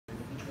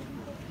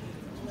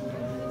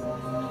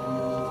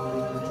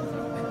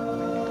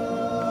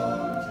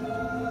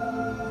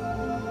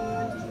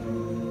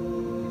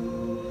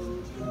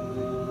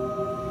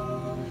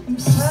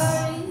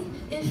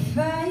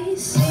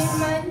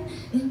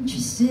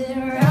sit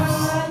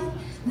around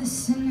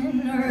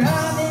listening to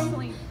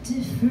Robin,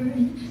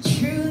 different,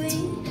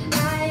 truly.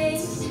 I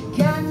ain't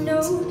got no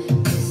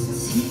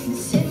business here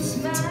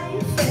since my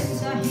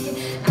friends are here.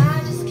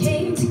 I just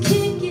came to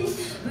kick it,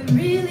 but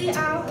really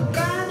I would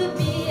rather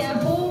be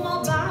at home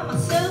all by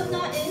myself,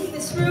 not in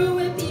this room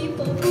with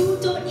people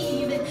who don't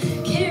even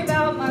care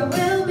about my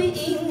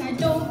well-being. I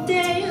don't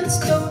dance,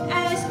 don't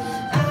ask,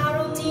 I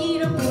don't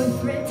need a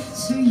boyfriend,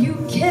 so you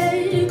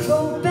can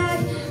go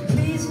back.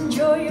 Please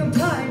enjoy your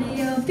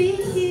party, I'll be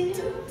here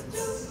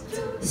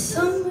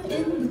somewhere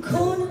in the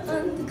corner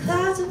under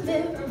clouds of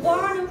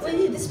marijuana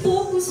with this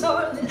vocals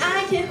hard that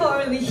I can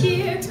hardly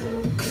hear.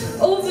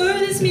 Over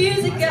this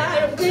music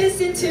I don't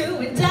listen to,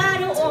 and I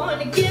don't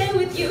want to get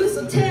with you,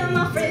 so tell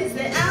my friends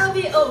that I'll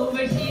be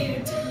over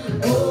here.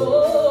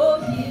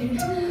 Oh, here,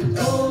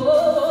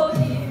 oh,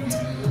 here,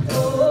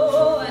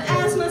 oh, I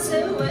ask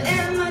myself, what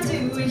am I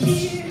doing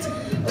here?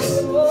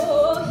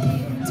 Oh,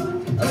 here,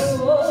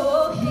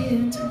 oh,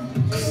 here,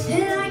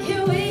 and I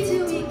can't wait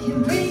till we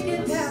can break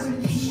it out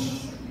of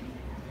here.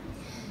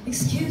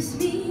 Excuse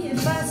me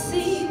if I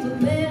seem a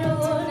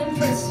little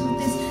unimpressed with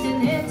this,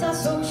 an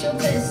antisocial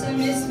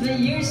pessimist, but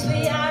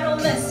usually I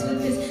don't mess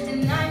with this.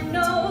 And I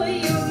know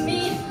you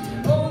mean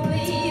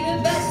only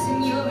the best,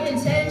 and your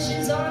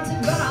intentions aren't to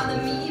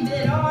bother me,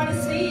 but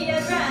honestly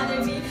I'd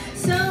rather be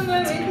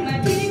somewhere with my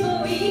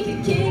people. We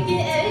can kick it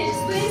and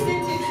just listen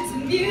to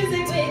some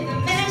music with the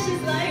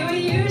mashes like we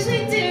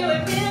usually do,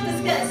 and we'll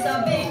discuss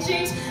our big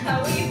dreams,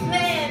 how we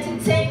plan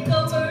to take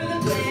over the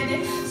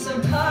planet. So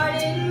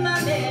pardon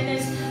my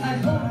manners, I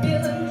hope you'll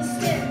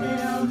understand that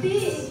I'll be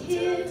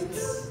here.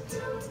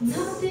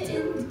 Nothing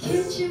in the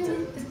kitchen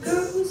with the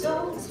girl who's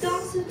always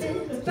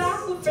gossiping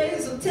about her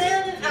friends, so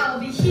tell them I'll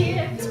be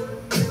here.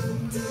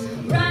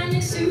 Right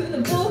next to the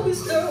boy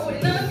who's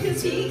throwing up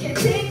cause he can't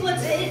take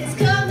what's in his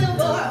cup no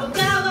more. Oh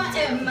God,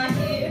 why am I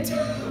here?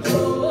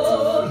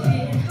 Oh,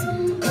 here,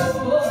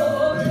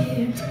 oh,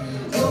 here,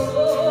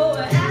 oh, I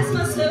ask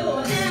myself,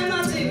 what am I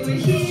doing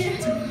here?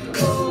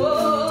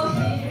 Oh,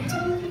 here,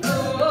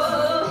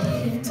 oh,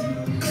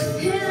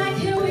 here, and I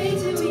can't wait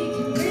till we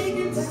can break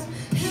it back.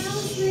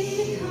 House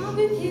later,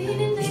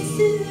 complicated next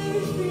to the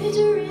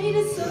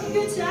refrigerator. Some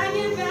girl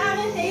talking about a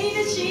hate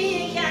that she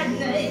ain't got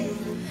nothing.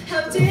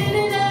 How did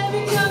it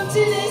ever come to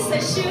this? I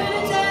should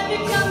have never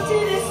come to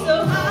this. So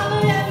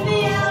holler at me,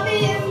 I'll be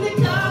in the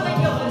car when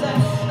you're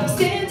done. I'm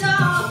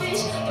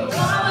standoffish, don't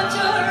want what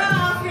you're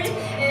offering,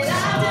 and I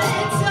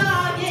didn't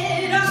talk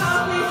it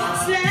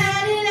off.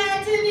 Said it had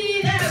to be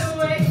that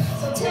way.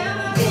 So tell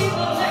my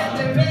people when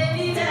they're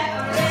ready that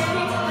I'm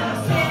ready. I'm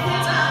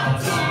standing by the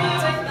TV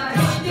with my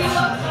radio.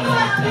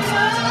 I'll be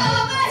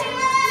over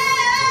here.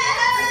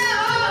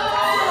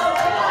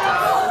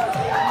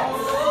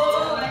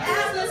 Oh, I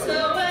ask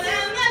myself, what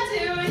am I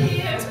doing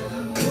here?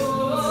 Oh,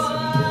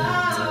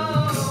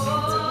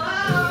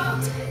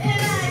 and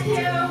I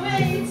can't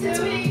wait till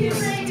we can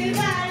break it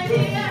out of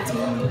here.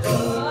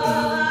 Oh,